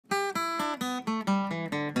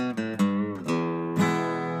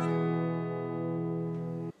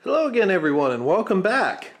Hello again, everyone, and welcome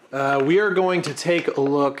back. We are going to take a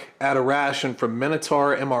look at a ration from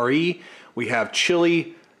Minotaur MRE. We have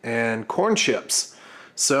chili and corn chips.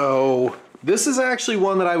 So this is actually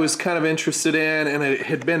one that I was kind of interested in, and it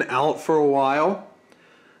had been out for a while.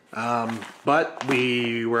 But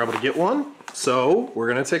we were able to get one, so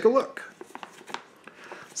we're going to take a look.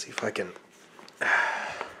 Let's see if I can...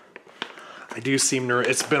 I do seem to...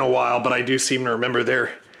 It's been a while, but I do seem to remember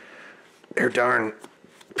their darn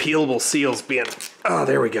peelable seals being... Oh,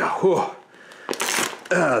 there we go. Whew.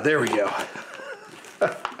 There we go.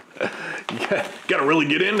 You gotta really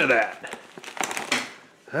get into that.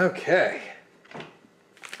 Okay.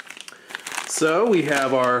 So we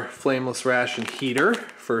have our flameless ration heater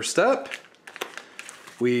first up.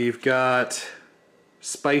 We've got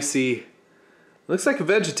spicy, looks like a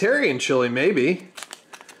vegetarian chili maybe.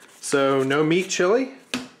 So no meat chili.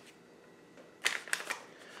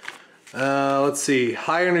 Let's see,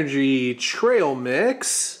 high energy trail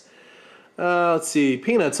mix. Let's see,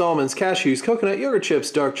 peanuts, almonds, cashews, coconut, yogurt chips,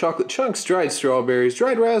 dark chocolate chunks, dried strawberries,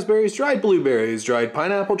 dried raspberries, dried blueberries, dried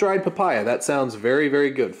pineapple, dried papaya. That sounds very,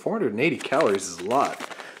 very good. 480 calories is a lot.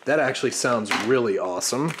 That actually sounds really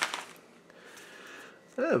awesome.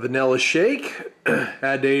 Vanilla shake.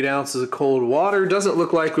 Add 8 ounces of cold water. Doesn't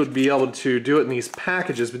look like we'd be able to do it in these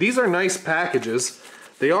packages, but these are nice packages.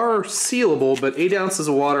 They are sealable, but 8 ounces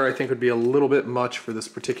of water I think would be a little bit much for this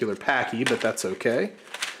particular packy, but that's okay.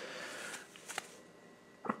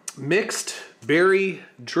 Mixed berry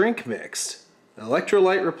drink mix.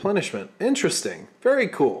 Electrolyte replenishment. Interesting. Very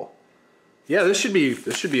cool. Yeah, this should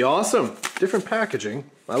be awesome. Different packaging.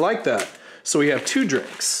 I like that. So we have 2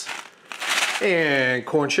 drinks. And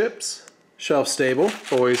corn chips. Shelf stable.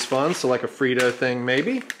 Always fun. So like a Frito thing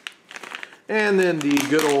maybe. And then the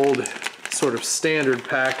good old sort of standard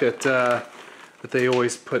pack that they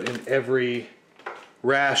always put in every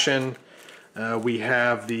ration. We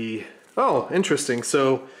have the, oh, interesting.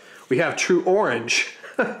 So we have True Orange.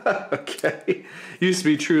 Okay. Used to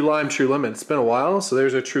be True Lime, True Lemon. It's been a while. So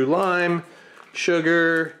there's a True Lime,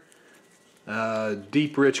 sugar,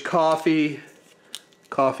 deep rich coffee,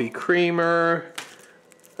 coffee creamer.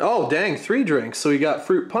 Oh, dang, 3 drinks. So we got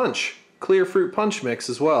fruit punch, clear fruit punch mix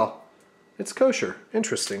as well. It's kosher.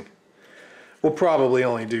 Interesting. We'll probably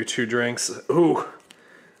only do 2 drinks. Ooh.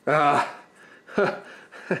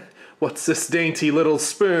 What's this dainty little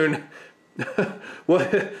spoon?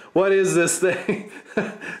 What is this thing?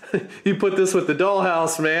 You put this with the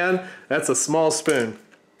dollhouse, man. That's a small spoon.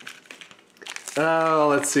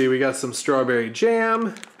 Let's see, we got some strawberry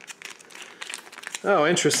jam. Oh,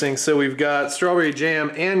 interesting. So we've got strawberry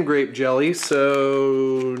jam and grape jelly.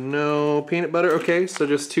 So no peanut butter. Okay, so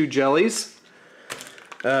just 2 jellies.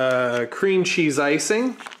 Cream cheese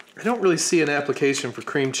icing. I don't really see an application for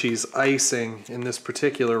cream cheese icing in this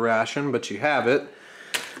particular ration, but you have it.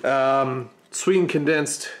 Sweetened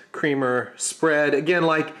condensed creamer spread. Again,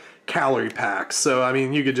 like calorie packs. So, I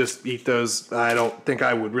mean, you could just eat those. I don't think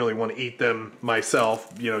I would really want to eat them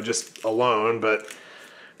myself, you know, just alone, but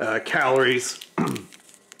calories.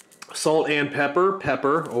 Salt and pepper.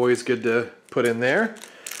 Pepper, always good to put in there.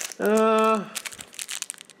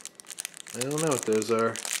 I don't know what those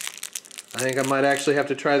are. I think I might actually have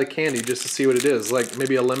to try the candy just to see what it is. Like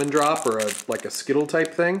maybe a lemon drop or like a Skittle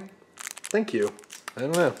type thing. Thank you. I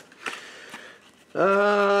don't know.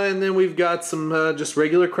 And then we've got some just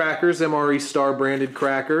regular crackers, MRE Star branded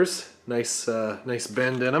crackers. Nice, nice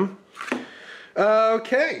bend in them.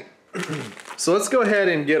 Okay. So let's go ahead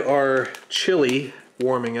and get our chili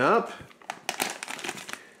warming up.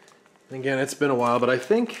 Again, it's been a while, but I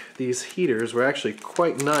think these heaters were actually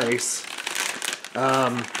quite nice.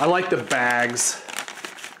 I like the bags.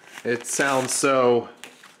 It sounds so,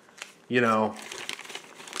 you know,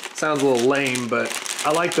 sounds a little lame, but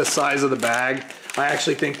I like the size of the bag. I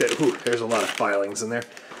actually think that, ooh, there's a lot of filings in there,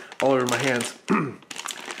 all over my hands.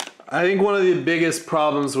 I think one of the biggest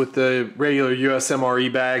problems with the regular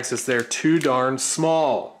USMRE bags is they're too darn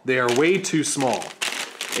small. They are way too small.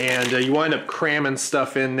 And you wind up cramming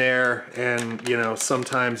stuff in there, and you know,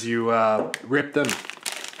 sometimes you rip them.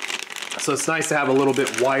 So it's nice to have a little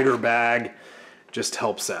bit wider bag. Just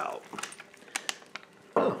helps out.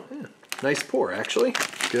 Oh, yeah. Nice pour, actually.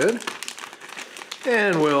 Good.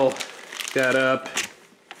 And we'll that up.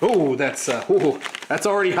 Oh, that's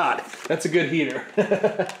already hot. That's a good heater.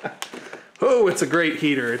 Oh, it's a great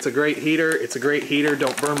heater. It's a great heater. It's a great heater.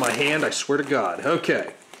 Don't burn my hand, I swear to God.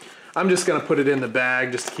 Okay. I'm just gonna put it in the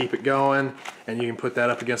bag just to keep it going, and you can put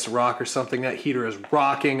that up against a rock or something. That heater is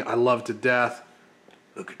rocking. I love it to death.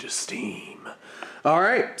 Look at the steam. All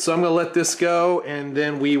right, so I'm gonna let this go, and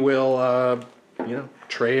then we will, you know,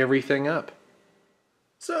 tray everything up.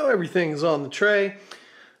 So everything's on the tray.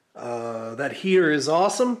 That heater is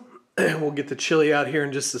awesome. We'll get the chili out here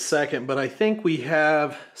in just a second, but I think we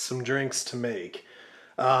have some drinks to make.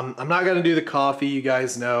 I'm not going to do the coffee. You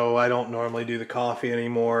guys know I don't normally do the coffee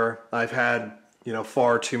anymore. I've had, you know,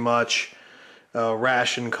 far too much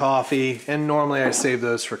Ration coffee, and normally I save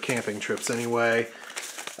those for camping trips anyway.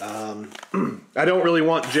 I don't really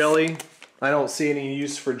want jelly. I don't see any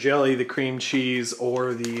use for jelly, the cream cheese,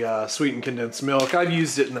 or the sweetened condensed milk. I've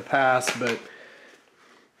used it in the past, but...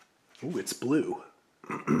 Ooh, it's blue.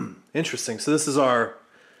 Interesting. So this is our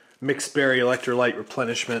mixed berry electrolyte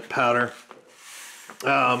replenishment powder.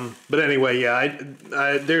 But anyway, yeah,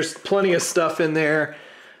 there's plenty of stuff in there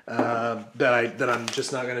that I'm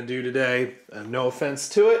just not gonna do today. No offense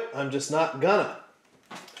to it, I'm just not gonna.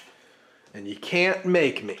 And you can't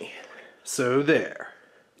make me. So there.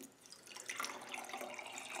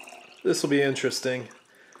 This will be interesting.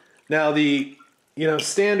 Now the, you know,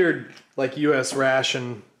 standard like US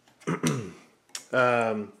Ration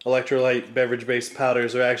electrolyte beverage-based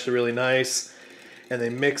powders are actually really nice, and they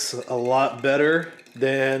mix a lot better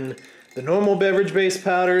than the normal beverage-based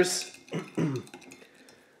powders.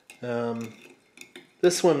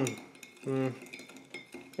 This one,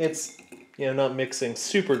 it's, you know, not mixing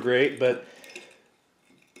super great, but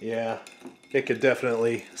yeah, it could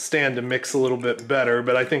definitely stand to mix a little bit better.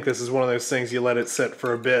 But I think this is one of those things you let it sit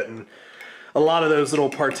for a bit and a lot of those little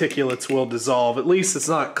particulates will dissolve. At least it's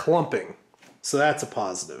not clumping, so that's a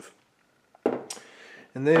positive.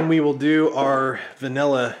 And then we will do our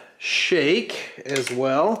vanilla shake as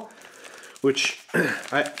well, which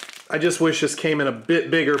I just wish this came in a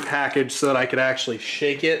bit bigger package so that I could actually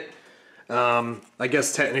shake it. I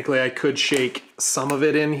guess technically I could shake some of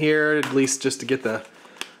it in here, at least just to get the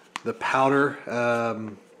powder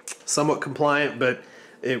somewhat compliant, but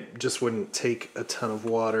it just wouldn't take a ton of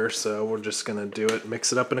water, so we're just gonna do it,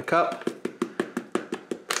 mix it up in a cup.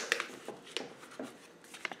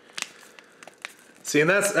 See, and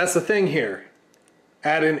that's the thing here.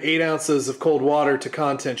 Add in 8 ounces of cold water to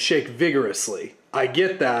content, shake vigorously. I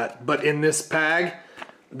get that, but in this bag,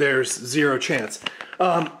 there's zero chance.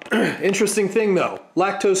 Interesting thing though,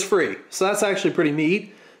 lactose free. So that's actually pretty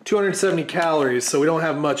neat. 270 calories, so we don't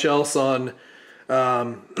have much else on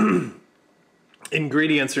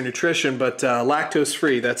ingredients or nutrition, but lactose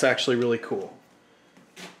free, that's actually really cool.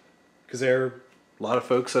 Because there are a lot of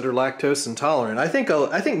folks that are lactose intolerant. I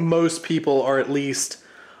think most people are at least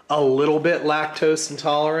a little bit lactose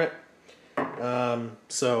intolerant.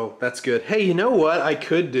 So that's good. Hey, you know what I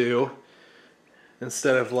could do?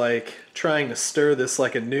 Instead of like trying to stir this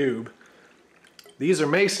like a noob. These are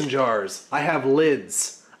mason jars. I have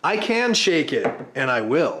lids. I can shake it, and I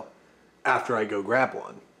will, after I go grab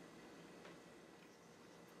one.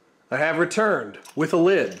 I have returned with a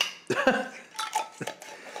lid.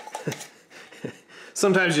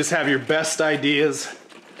 Sometimes you just have your best ideas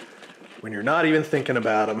when you're not even thinking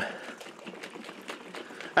about them.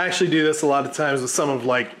 I actually do this a lot of times with some of,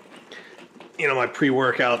 like, you know, my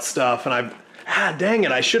pre-workout stuff, and dang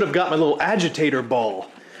it, I should have got my little agitator ball.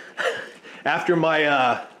 After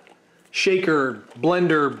my shaker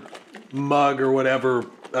blender mug or whatever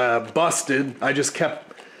busted, I just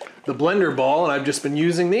kept the blender ball, and I've just been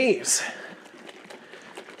using these.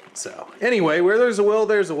 So anyway, where there's a will,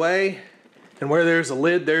 there's a way, and where there's a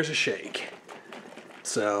lid, there's a shake.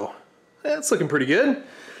 So that's looking pretty good,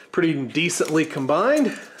 pretty decently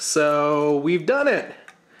combined. So we've done it.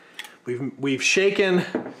 We've shaken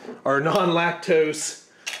our non-lactose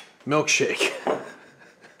milkshake.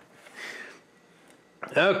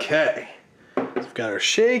 Okay, so we've got our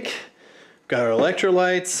shake. Got our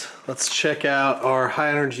electrolytes. Let's check out our high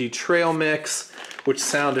energy trail mix, which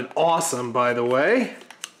sounded awesome, by the way.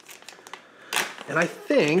 And I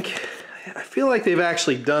feel like they've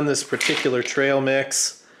actually done this particular trail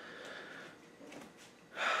mix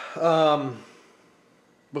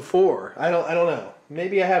before. I don't know.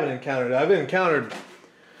 Maybe I haven't encountered it. I've encountered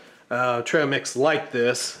trail mix like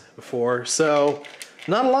this before, so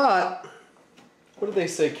not a lot. What did they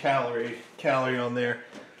say calorie on there?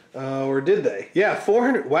 Or did they? Yeah,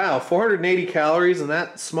 400. Wow, 480 calories in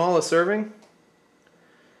that small a serving.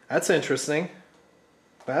 That's interesting.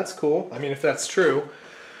 That's cool. I mean, if that's true.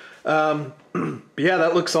 But yeah,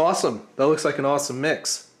 that looks awesome. That looks like an awesome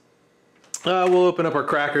mix. We'll open up our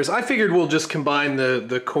crackers. I figured we'll just combine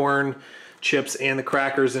the corn chips and the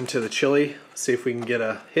crackers into the chili. See if we can get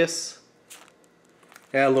a hiss.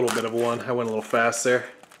 Yeah, a little bit of one. I went a little fast there.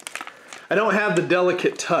 I don't have the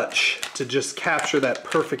delicate touch to just capture that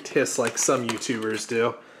perfect hiss like some YouTubers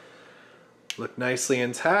do. Look nicely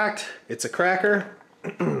intact. It's a cracker.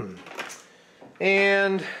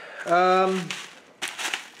 And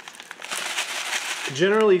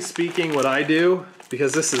generally speaking, what I do,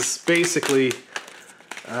 because this is basically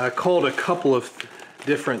called a couple of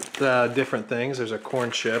different things. There's our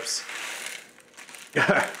corn chips,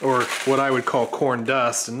 or what I would call corn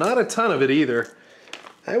dust, and not a ton of it either.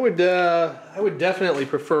 I would definitely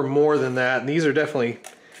prefer more than that. And these are definitely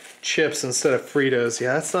chips instead of Fritos.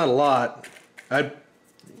 Yeah, that's not a lot.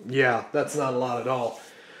 Yeah, that's not a lot at all.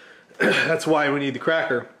 That's why we need the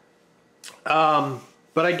cracker.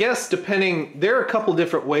 But I guess depending, there are a couple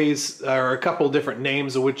different ways, or a couple different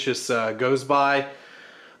names of which this goes by.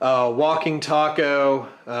 Walking taco,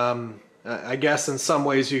 I guess in some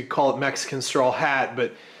ways you call it Mexican straw hat,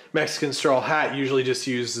 but Mexican straw hat usually just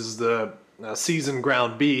uses the seasoned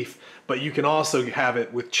ground beef, but you can also have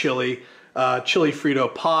it with chili, chili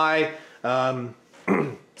Frito pie.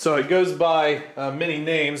 So it goes by many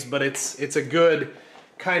names, but it's a good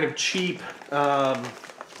kind of cheap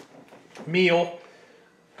meal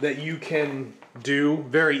that you can do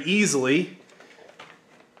very easily,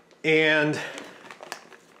 and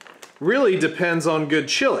really depends on good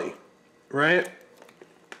chili, right?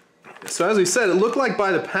 So as we said, it looked like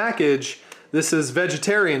by the package this is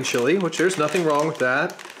vegetarian chili, which there's nothing wrong with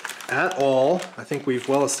that at all. I think we've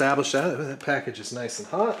well established that. That package is nice and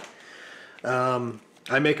hot.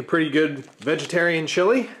 I make a pretty good vegetarian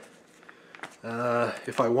chili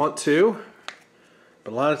if I want to,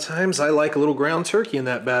 but a lot of times I like a little ground turkey in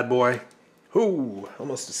that bad boy. Ooh,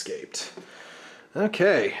 almost escaped.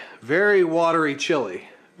 Okay, very watery chili,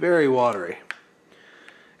 very watery.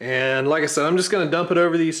 And like I said, I'm just going to dump it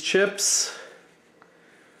over these chips.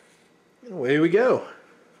 Away we go.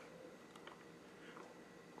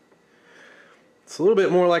 It's a little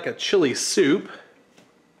bit more like a chili soup.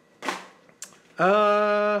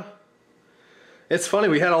 It's funny,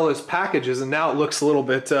 we had all those packages and now it looks a little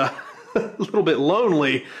bit a little bit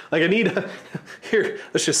lonely. Like I need a, here,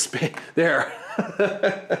 let's just there.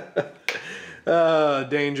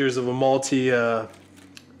 Dangers of a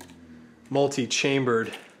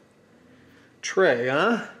multi-chambered tray,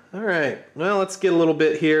 huh? All right, well, let's get a little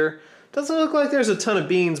bit here. Doesn't look like there's a ton of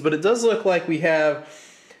beans, but it does look like we have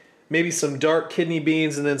maybe some dark kidney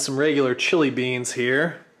beans and then some regular chili beans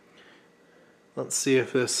here. Let's see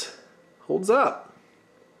if this holds up.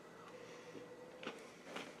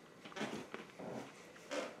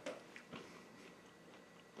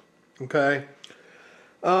 Okay.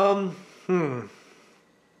 Let me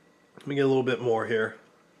get a little bit more here.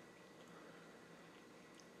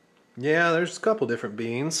 Yeah, there's a couple different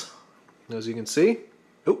beans, as you can see.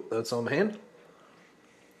 Oh, that's on my hand.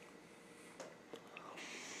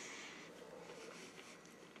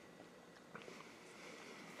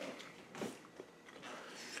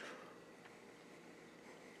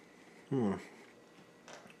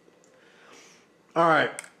 All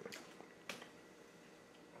right.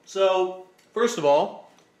 So, first of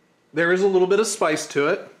all, there is a little bit of spice to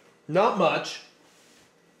it. Not much,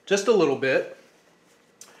 just a little bit.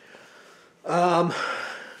 But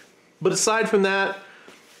aside from that,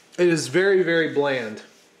 it is very, very bland.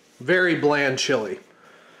 Very bland chili.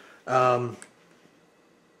 There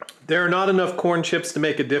are not enough corn chips to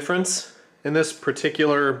make a difference in this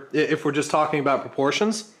particular, if we're just talking about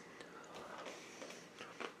proportions.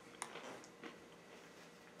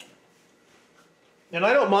 And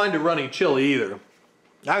I don't mind a runny chili either.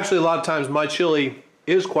 Actually, a lot of times my chili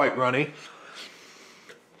is quite runny.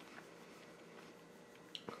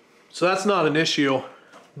 So that's not an issue,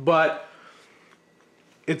 but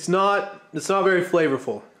it's not very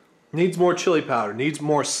flavorful. Needs more chili powder, needs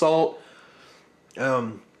more salt,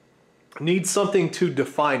 needs something to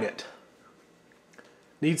define it.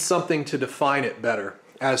 Needs something to define it better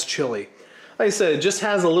as chili. Like I said, it just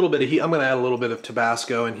has a little bit of heat. I'm gonna add a little bit of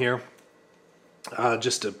Tabasco in here.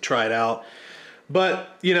 Just to try it out,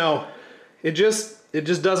 but you know, it just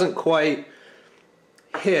doesn't quite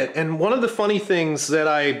hit. And one of the funny things that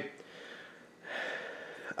I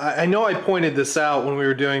know I pointed this out when we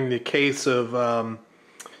were doing the case of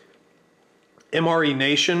MRE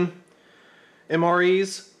Nation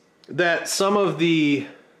MREs, that some of the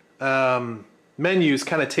menus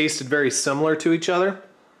kind of tasted very similar to each other.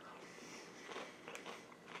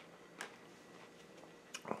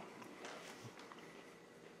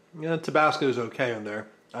 Yeah, Tabasco is okay in there.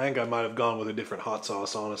 I think I might have gone with a different hot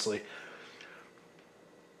sauce, honestly.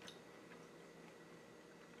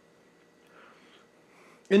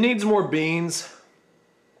 It needs more beans.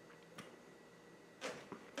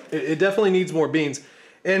 It definitely needs more beans.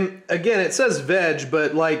 And again, it says veg,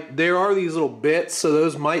 but like there are these little bits, so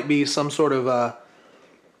those might be some sort of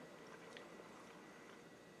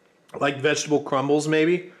like vegetable crumbles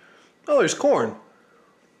maybe. Oh, there's corn.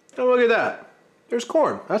 Oh, look at that. There's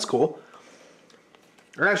corn. That's cool.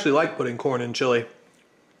 I actually like putting corn in chili.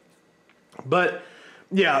 But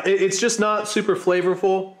yeah, it's just not super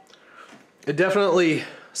flavorful. It definitely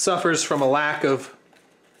suffers from a lack of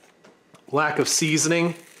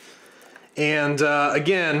seasoning. And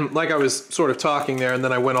again, like I was sort of talking there and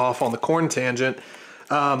then I went off on the corn tangent,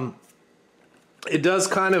 it does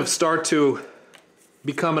kind of start to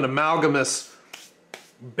become an amalgamous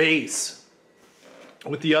base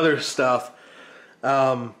with the other stuff,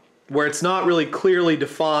 where it's not really clearly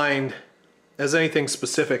defined as anything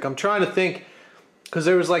specific. I'm trying to think, because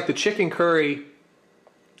there was like the chicken curry,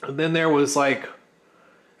 and then there was like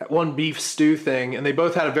that one beef stew thing, and they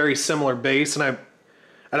both had a very similar base, and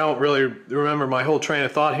I don't really remember my whole train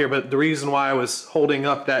of thought here, but the reason why I was holding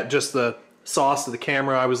up that just the sauce to the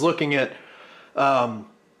camera, I was looking at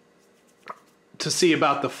to see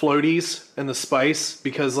about the floaties and the spice,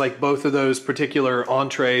 because like both of those particular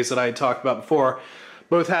entrees that I had talked about before,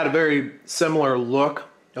 both had a very similar look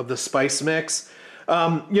of the spice mix.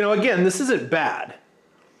 You know, again, this isn't bad.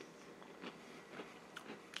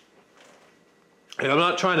 And I'm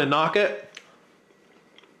not trying to knock it,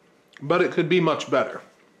 but it could be much better.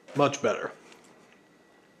 Much better.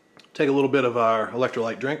 Take a little bit of our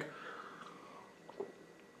electrolyte drink.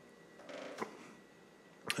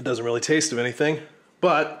 It doesn't really taste of anything,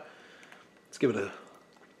 but let's give it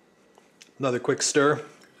another quick stir.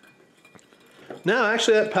 No,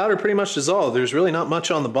 actually that powder pretty much dissolved. There's really not much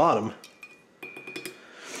on the bottom.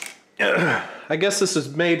 I guess this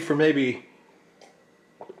is made for maybe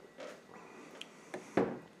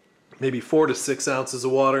 4 to 6 ounces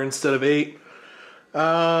of water instead of 8.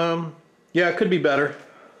 Yeah, it could be better.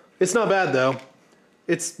 It's not bad though.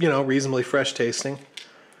 It's, you know, reasonably fresh tasting.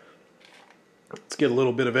 Let's get a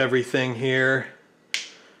little bit of everything here.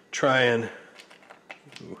 Try and,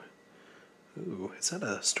 ooh, is that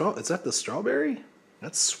a straw? Is that the strawberry?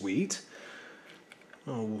 That's sweet.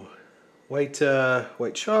 Oh, white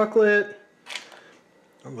chocolate.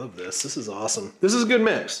 I love this. This is awesome. This is a good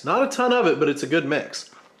mix. Not a ton of it, but it's a good mix.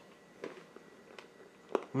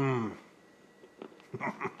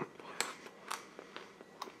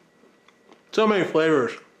 So many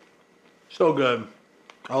flavors. So good.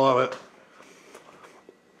 I love it.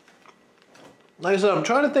 Like I said, I'm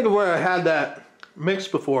trying to think of where I had that mix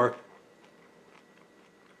before.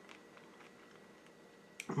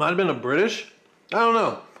 Might have been a British? I don't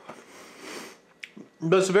know.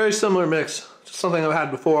 But it's a very similar mix to something I've had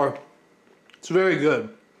before. It's very good.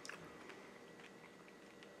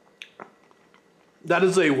 That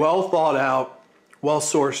is a well thought out, well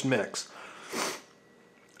sourced mix.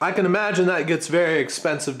 I can imagine that gets very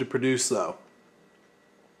expensive to produce though.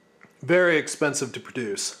 Very expensive to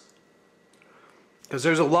produce. Because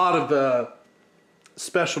there's a lot of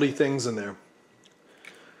specialty things in there. I'm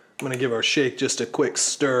going to give our shake just a quick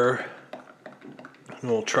stir. And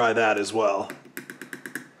we'll try that as well.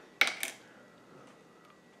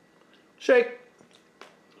 Shake.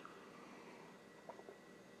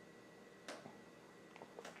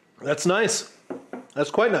 That's nice.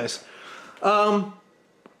 That's quite nice. I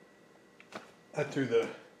threw the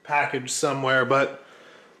package somewhere, but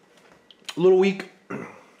a little weak.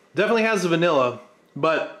 Definitely has the vanilla,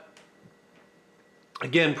 but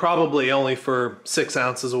again, probably only for 6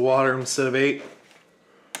 ounces of water instead of 8.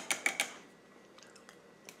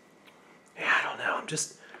 Yeah, I don't know.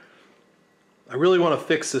 I really want to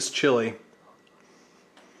fix this chili.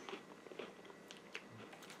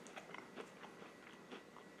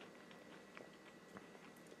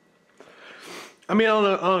 I mean,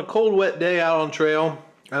 on a cold, wet day out on trail,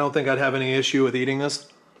 I don't think I'd have any issue with eating this.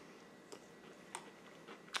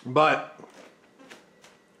 But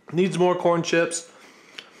needs more corn chips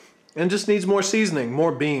and just needs more seasoning,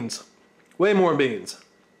 more beans. Way more beans.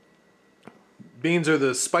 Beans are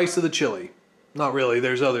the spice of the chili. Not really,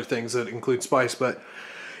 there's other things that include spice, but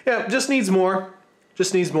yeah, just needs more.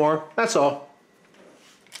 Just needs more, that's all.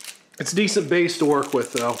 It's a decent base to work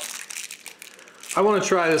with though. I want to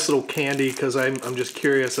try this little candy because I'm just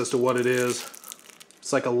curious as to what it is.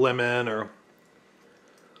 It's like a lemon or...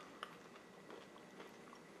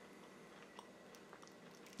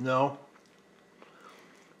 No.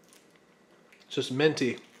 It's just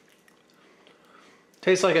minty.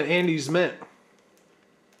 Tastes like an Andes mint.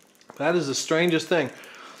 That is the strangest thing.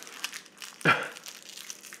 I'm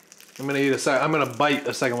gonna eat I'm gonna bite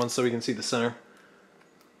a second one so we can see the center.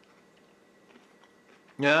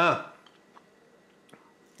 Yeah.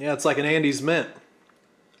 Yeah, it's like an Andes mint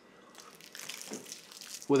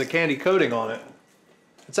with a candy coating on it.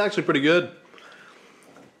 It's actually pretty good.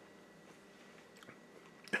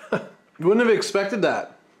 You wouldn't have expected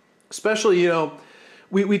that. Especially, you know,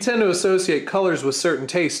 we tend to associate colors with certain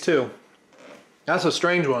tastes too. That's a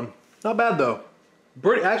strange one. Not bad though.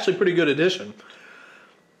 Actually pretty good addition.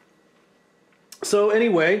 So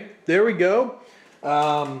anyway, there we go.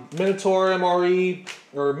 Minotaur MRE,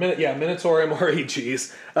 Minotaur MRE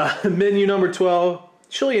cheese. Menu number 12,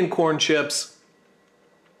 chili and corn chips.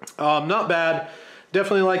 Not bad.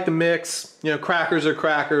 Definitely like the mix. You know, crackers are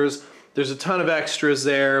crackers. There's a ton of extras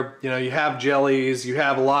there. You know, you have jellies. You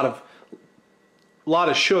have a lot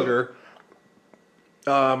of sugar.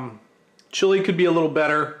 Chili could be a little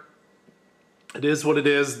better. It is what it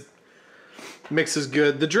is. Mix is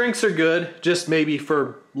good. The drinks are good, just maybe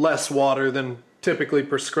for less water than typically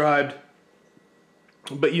prescribed.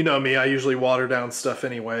 But you know me, I usually water down stuff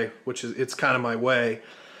anyway, it's kind of my way.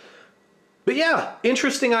 But yeah,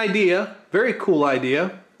 interesting idea, very cool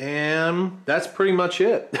idea, and that's pretty much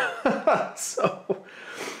it. So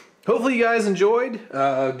hopefully you guys enjoyed.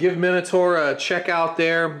 Give Minotaur a check out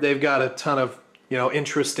there. They've got a ton of, you know,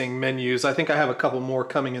 interesting menus. I think I have a couple more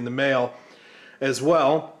coming in the mail as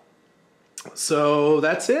well. So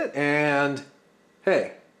that's it, and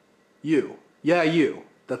hey, you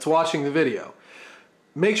that's watching the video,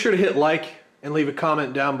 make sure to hit like and leave a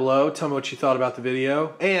comment down below. Tell me what you thought about the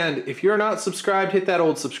video, and if you're not subscribed, hit that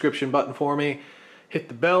old subscription button for me. Hit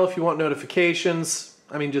the bell if you want notifications.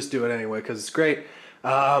 I mean, just do it anyway because it's great.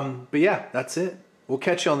 But yeah, that's it. We'll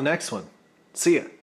catch you on the next one. See ya.